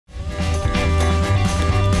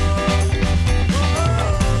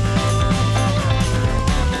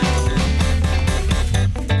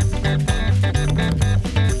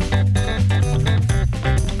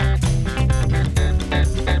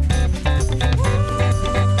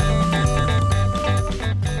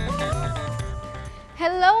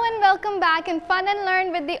back in Fun and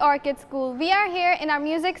Learn with the Orchid School. We are here in our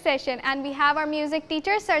music session and we have our music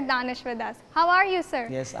teacher Sir Danish with us. How are you, sir?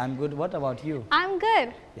 Yes, I'm good. What about you? I'm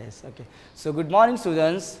good. Yes, okay. So good morning,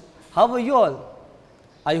 students. How are you all?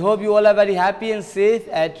 I hope you all are very happy and safe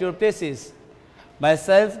at your places.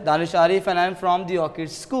 Myself, Danish Arif, and I am from the Orchid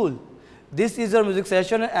School. This is our music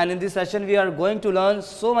session, and in this session we are going to learn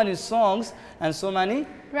so many songs and so many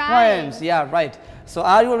poems. Yeah, right. So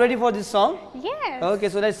are you ready for this song? Yes. Okay,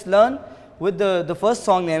 so let's learn with the first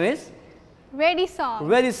song name is? Ready song.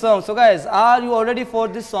 Ready song. So guys, are you all ready for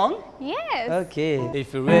this song? Yes. Okay.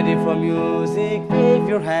 If you're ready for music, wave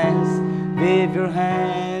your hands, wave your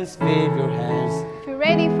hands, wave your hands. If you're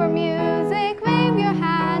ready for music, wave your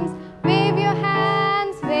hands, wave your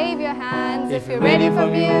hands, wave your hands. If you're ready for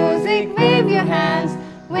music, wave your hands,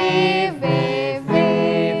 wave, wave,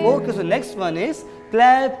 wave. Okay, so next one is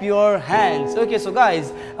clap your hands. Okay, so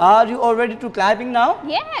guys, are you all ready to clapping now?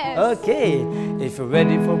 Yes. Okay. If you're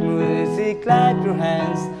ready for music, clap your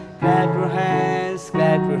hands, clap your hands,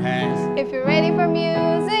 clap your hands. If you're ready for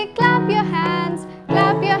music, clap your hands,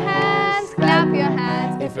 clap your hands, clap your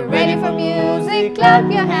hands. If you're ready for music, clap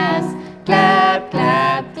your hands, clap,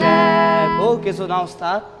 clap, clap. Okay, so now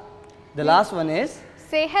start. The last one is?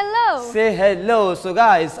 Say hello. Say hello. So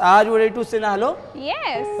guys, are you ready to say hello?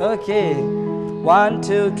 Yes. Okay. 1,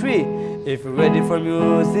 2, 3. If you're ready for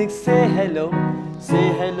music, say hello. Say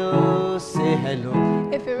hello, say hello.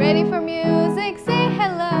 If you're ready for music, say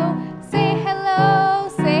hello. Say hello,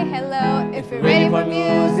 say hello. If you're ready for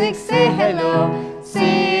music, say hello.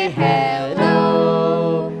 Say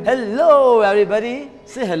hello. Hello, everybody.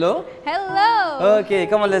 Say hello. Hello. Okay,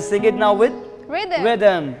 come on, let's sing it now with Rhythm.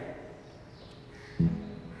 rhythm.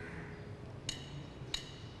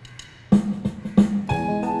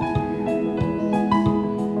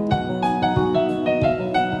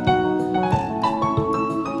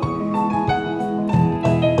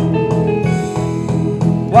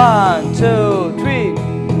 One, two, three.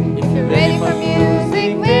 If you're ready for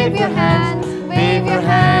music, wave your hands, wave your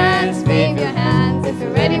hands, wave your hands. If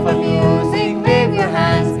you're ready for music, wave your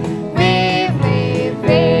hands, wave, wave,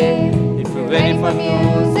 wave. If you're Ready for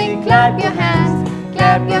music, clap your hands,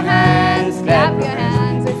 clap your hands, clap your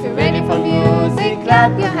hands. If you're ready for music,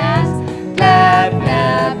 clap your hands, clap,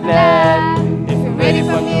 clap, clap. If you're ready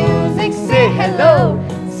for music, say hello,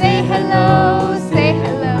 say hello, say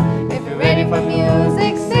hello. If you're ready for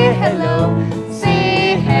music, say hello,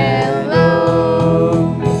 say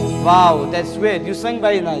hello. Wow, that's great. You sang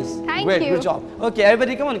very nice. Thank great, you. good job. Okay,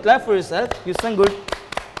 everybody come on, clap for yourself. You sang good.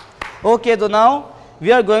 Okay, so now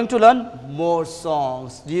we are going to learn more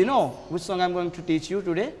songs. Do you know which song I'm going to teach you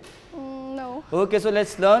today? No. Okay, so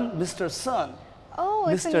let's learn Mr. Sun. Oh,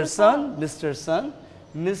 it's a Mr. new Sun, song. Mr. Sun,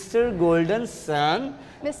 Mr. Golden Sun.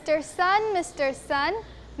 Mr. Sun, Mr. Sun,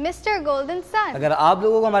 Mr. Golden Sun. अगर आप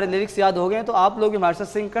लोगों को हमारे lyrics याद हो गए तो आप लोग भी हमारे साथ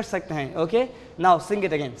सिंग कर सकते हैं. Okay? Now sing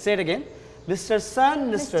it again. Say it again. Mr.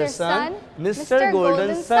 Sun, Mr. Sun, Mr.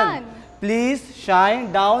 Golden Sun, please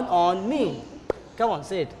shine down on me. Come on,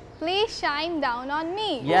 say it. Please shine down on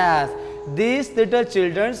me. Yes. These little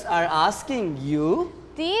children are asking you.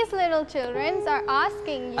 These little children are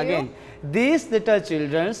asking you. Again. These little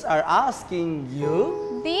children are asking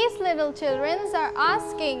you. These little children are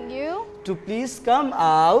asking you To please come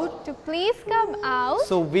out. to please come out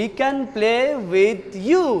So we can play with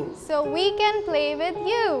you. so we can play with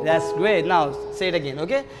you. That's great. Now say it again,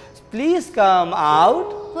 okay? Please come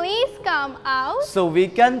out Please come out so we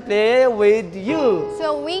can play with you.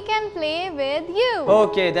 so we can play with you.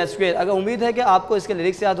 Okay, that's great. अगर उम्मीद है कि आपको इसके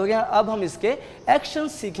lyrics याद हो गए, अब हम इसके एक्शन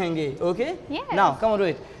सीखेंगे, okay? Yes. Now come on, do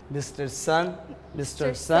it. Mr. Sun,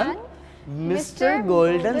 Mr. Sun, Mr. Mr.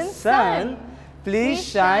 Golden Golden Sun, Sun, please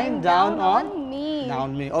shine down on me.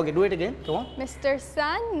 down me. Okay, do it again. Come on. Mr.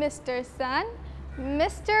 Sun, Mr. Sun,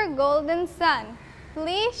 Mr. Golden Sun,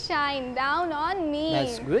 please shine down on me.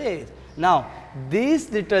 That's great. Now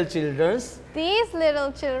these little children These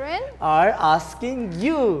little children are asking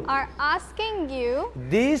you. are asking you,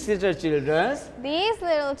 These little children these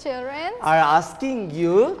little children are asking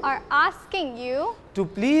you are asking you to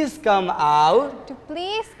please come out to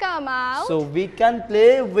please come out so we can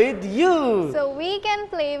play with you. so we can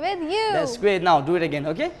play with you. That's great. Now do it again,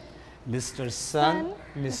 okay? Mr. Sun,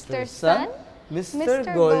 Mr. Sun,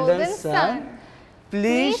 Mr. Golden Sun,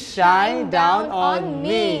 please shine down on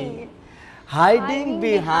me. Hiding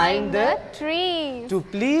behind the trees to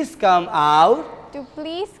please come out to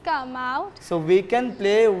please come out so we can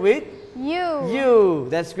play with you.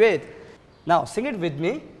 That's great. Now sing it with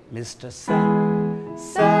me. Mr. Sun,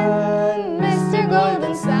 Sun, Mr.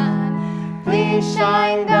 Golden Sun, please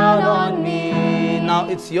shine down on me. Now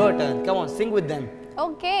it's your turn. Come on, sing with them.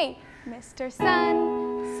 Okay. Mr.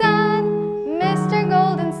 Sun, Sun, Mr.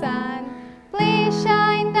 Golden Sun, please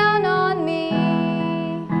shine down on me.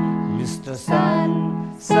 Mr.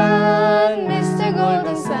 Sun, Sun, Mr.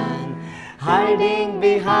 Golden Sun, hiding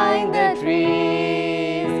behind the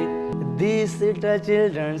trees. These little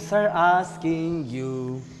children are asking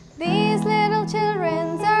you. These little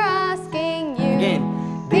children are asking you.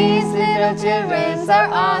 Again. These little children are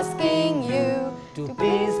asking you To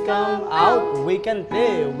please come out, we can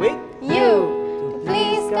play with you. To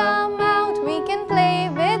please come out, we can play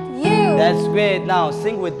with you. That's great. Now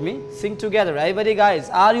sing with me. Sing together. Everybody guys,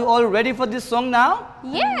 are you all ready for this song now?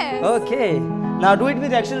 Yes. Okay. Now do it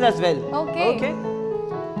with actions as well. Okay. Okay.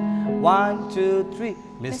 1, 2, 3.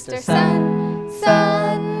 Mr. Sun,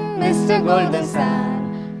 Sun, Mr. Golden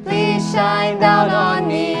Sun, please shine down on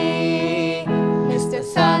me. Mr.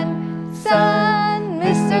 Sun, Sun,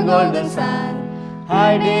 Mr. Golden Sun,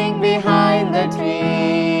 hiding behind the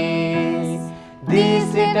trees.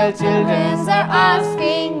 These little children are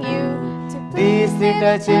asking you. These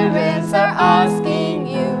little children are asking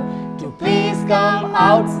you to please come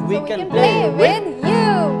out, we can play with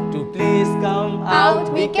you. To please come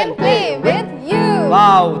Out, we can play with you.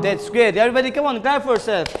 Wow, that's great. Everybody come on, clap for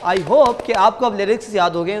yourself. I hope कि आपको अब lyrics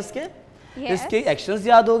याद हो गए इसके, इसके actions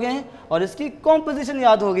याद हो गए हैं और इसकी composition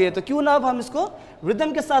याद हो गई है. तो क्यों ना अब हम इसको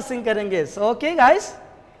rhythm के साथ sing करेंगे. So, okay guys.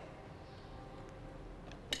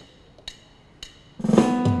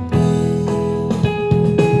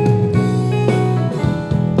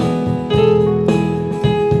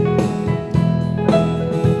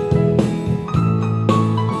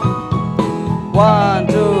 One,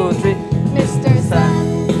 two, three. Mr. Sun,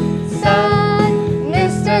 Sun,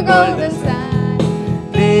 Mr. Golden Sun,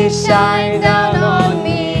 please shine down on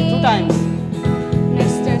me. 2 times.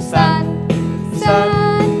 Mr. Sun,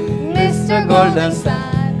 Sun, Mr. Golden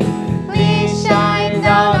Sun, please shine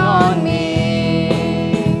down on me.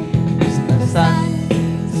 Mr. Sun,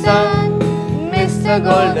 Sun, Mr.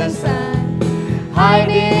 Golden Sun,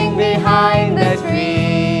 hiding behind the tree.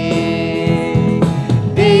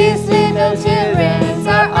 These little children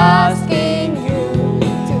are asking you.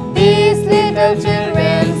 These little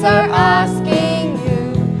children are asking you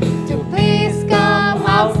to please come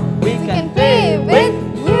out. We can play with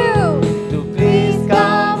you. To Please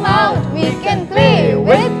come out. We can play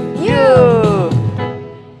with you.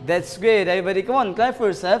 That's great. Everybody, come on, clap for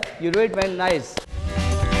yourself. You do it very nice.